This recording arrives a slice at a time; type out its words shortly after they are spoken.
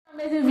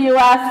Amazing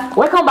viewers,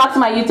 welcome back to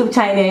my YouTube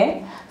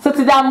channel. So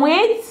today I'm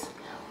with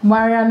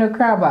Mariano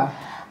Kraba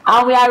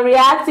and we are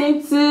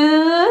reacting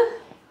to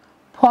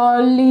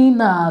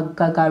Polina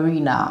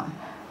Gagarina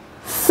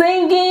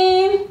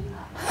singing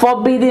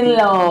Forbidden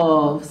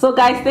Love. So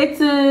guys, stay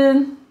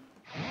tuned.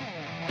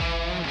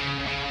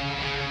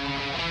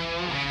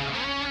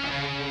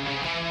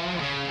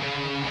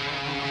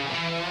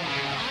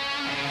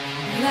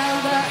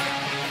 Louder,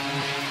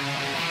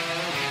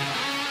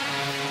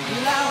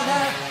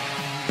 louder.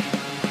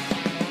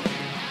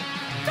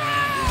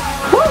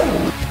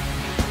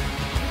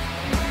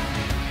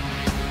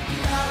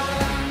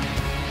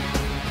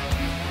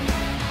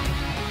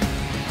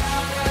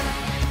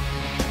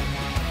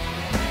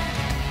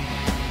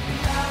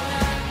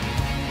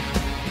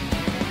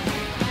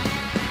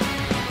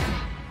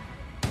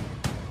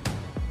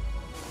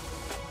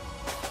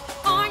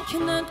 I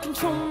cannot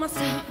control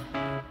myself,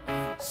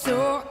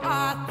 so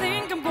I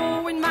think I'm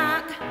going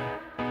mad.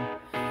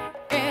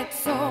 It's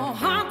so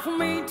hard for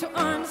me to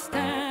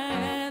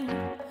understand,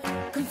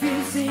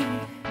 confusing.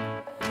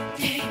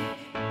 Yeah.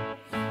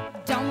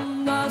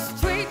 Down the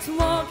streets,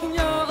 walking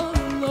all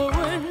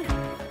alone,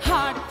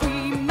 hard to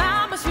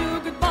remember you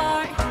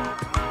goodbye.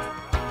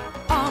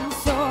 I'm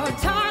so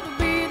tired of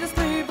being the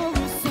slave of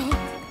your soul,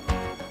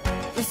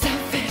 your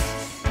selfish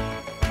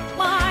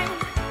mind.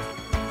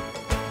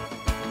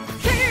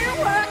 Can't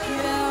work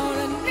it out,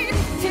 I need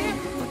to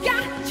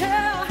forget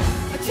you,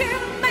 but you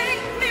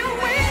make me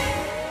weak.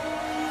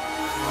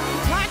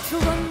 Try to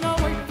run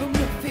away from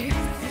your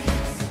fears,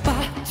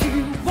 but you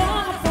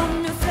run from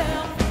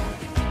yourself.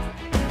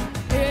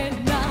 And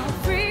now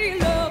free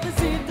love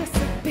as it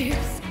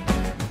disappears.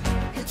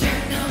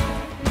 Eternal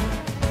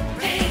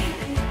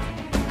pain.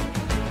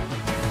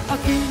 I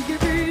can't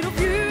get rid of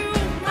you,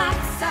 my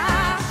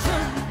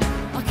obsession.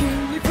 I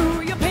can't live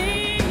through your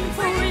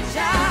painful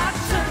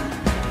rejection.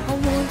 I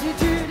want you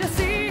to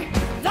see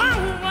the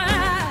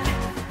way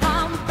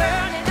I'm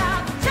burning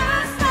out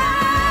just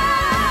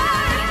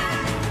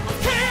like. I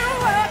can't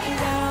work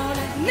it out,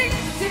 I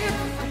need to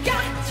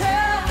forget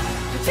you,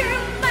 but you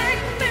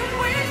make me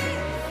weak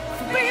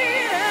for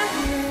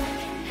being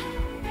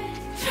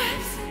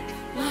just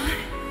my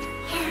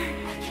heart,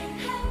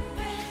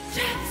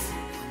 just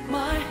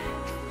my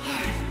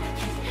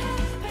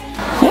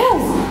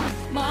heart,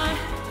 my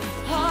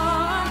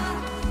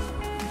heart.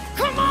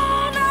 Come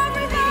on,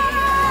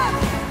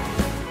 everybody!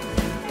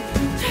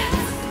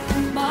 Just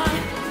my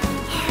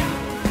heart,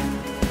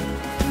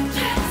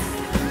 just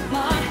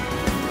my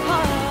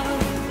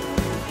heart,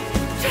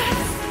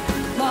 just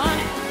my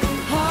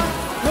heart.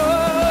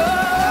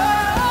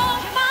 Oh,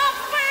 my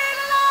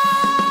freedom.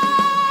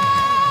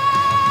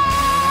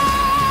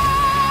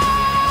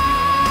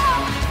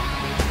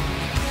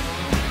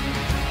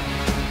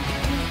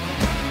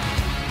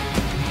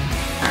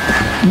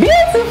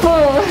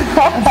 Beautiful.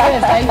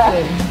 Yes, I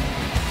could.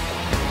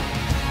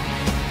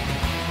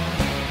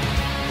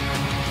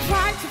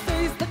 Try to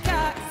face the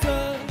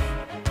castle.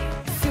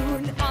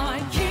 Soon I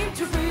came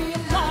to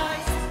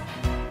realize.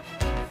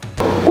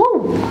 Woo.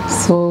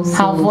 So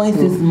Her voice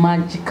is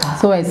magical.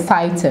 so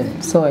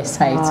exciting, so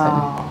exciting.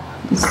 Wow.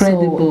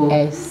 Incredible. So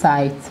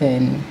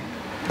exciting.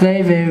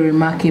 Very, very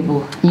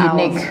remarkable.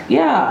 Unique.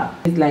 Yeah.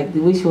 It's like the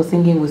way she was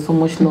singing with so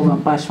much love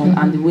and passion,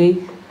 and the way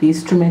the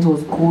instrument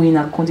was going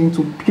according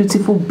to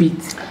beautiful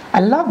beats. I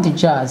love the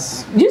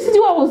jazz. Do you see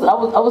what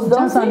I was Jazz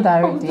dancing? and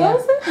direct, I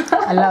was dancing.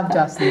 I love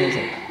jazz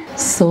music.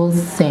 So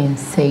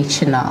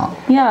sensational.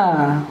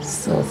 Yeah.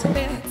 So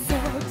sensational. It's so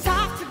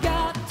tough to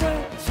get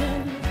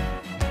attention.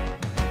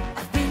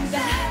 I've been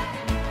there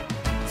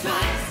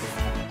twice.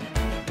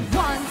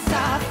 Once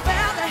I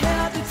felt I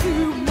held it to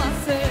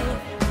myself,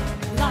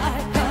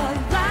 like a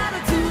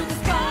ladder to the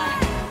sky,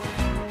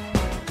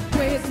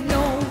 with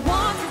no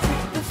one to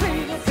take the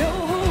weight of your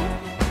hope.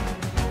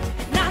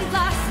 And I'm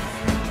lost,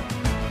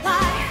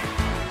 like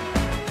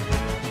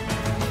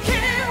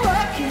can't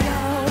work it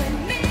out. I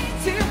need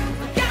to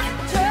forget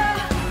you,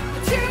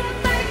 but you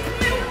make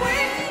me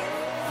weak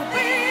for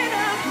being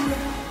alone.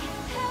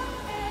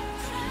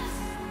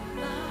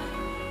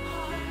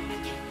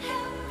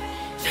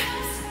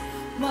 Just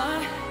my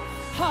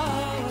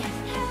heart,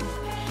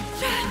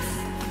 just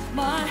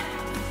my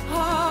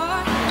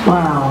heart.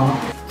 Wow.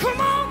 Come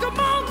on, come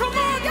on, come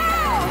on, go!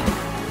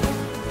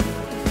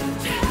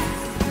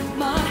 Just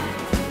my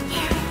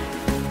heart,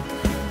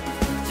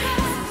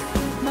 just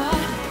my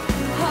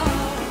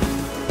heart,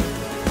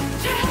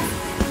 just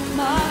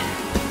my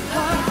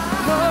heart.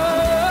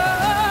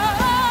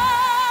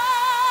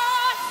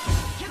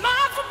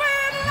 My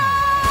forbidden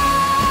love.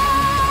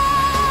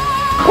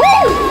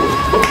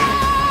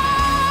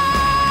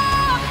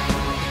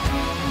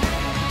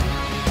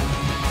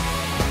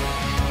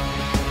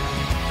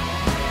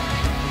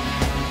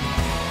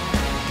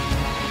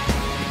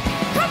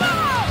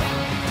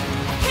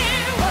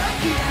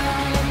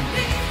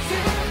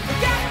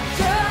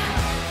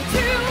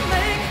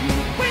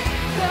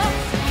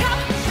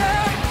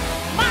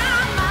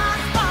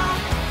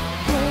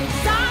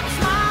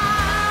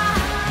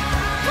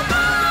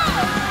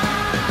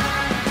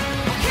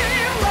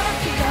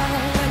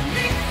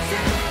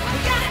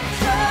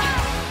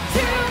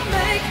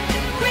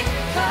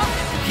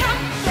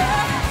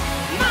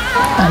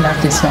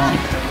 love this song.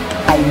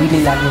 I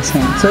really love this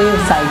song. So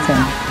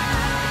exciting.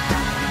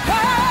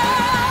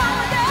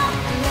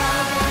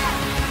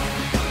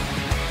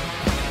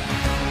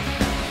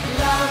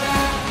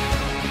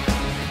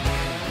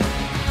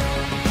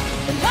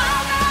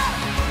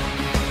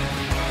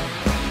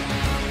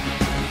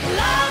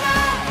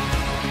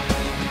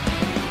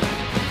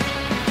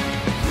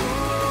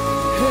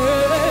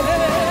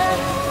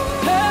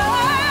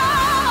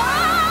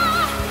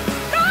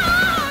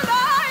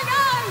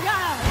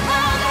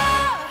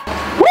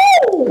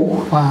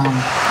 Wow.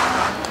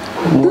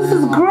 This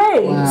is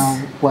great.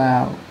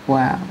 Wow.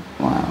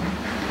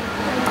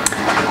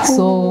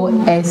 So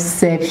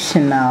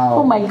exceptional.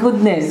 Oh my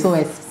goodness. So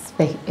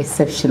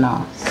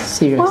exceptional.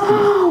 Seriously.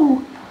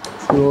 Wow.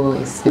 So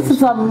exceptional. This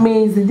is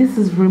amazing. This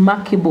is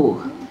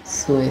remarkable.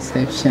 So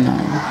exceptional.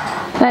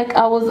 Like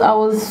I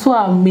was so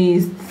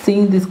amazed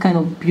seeing this kind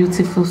of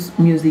beautiful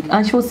music,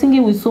 and she was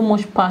singing with so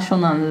much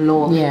passion and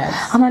love. Yes.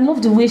 And I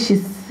love the way she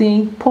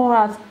sing, pour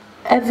out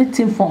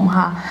everything from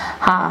her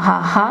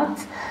heart,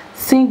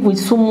 sing with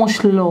so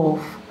much love.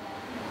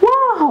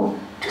 Wow!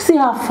 Do you see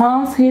her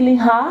fans hailing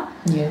her?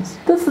 Yes.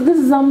 This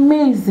is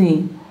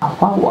amazing.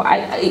 Wow!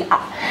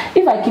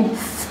 If I keep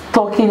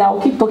talking,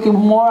 I'll keep talking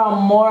more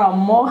and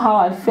more how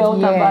I felt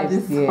about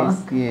this song.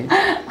 Yes.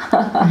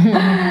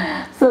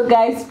 So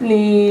guys,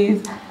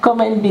 please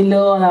comment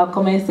below on our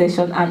comment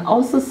section and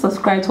also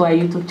subscribe to our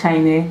YouTube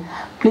channel.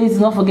 Please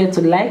don't forget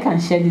to like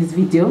and share this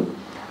video,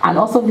 and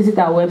also visit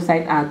our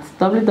website at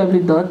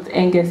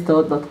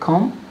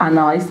www.ngalstore.com and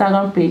our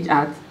Instagram page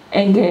at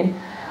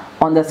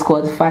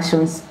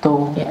Ngal_fashion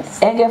store.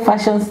 Yes. Ngal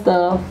Fashion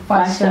Store.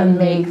 Fashion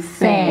makes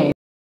sense.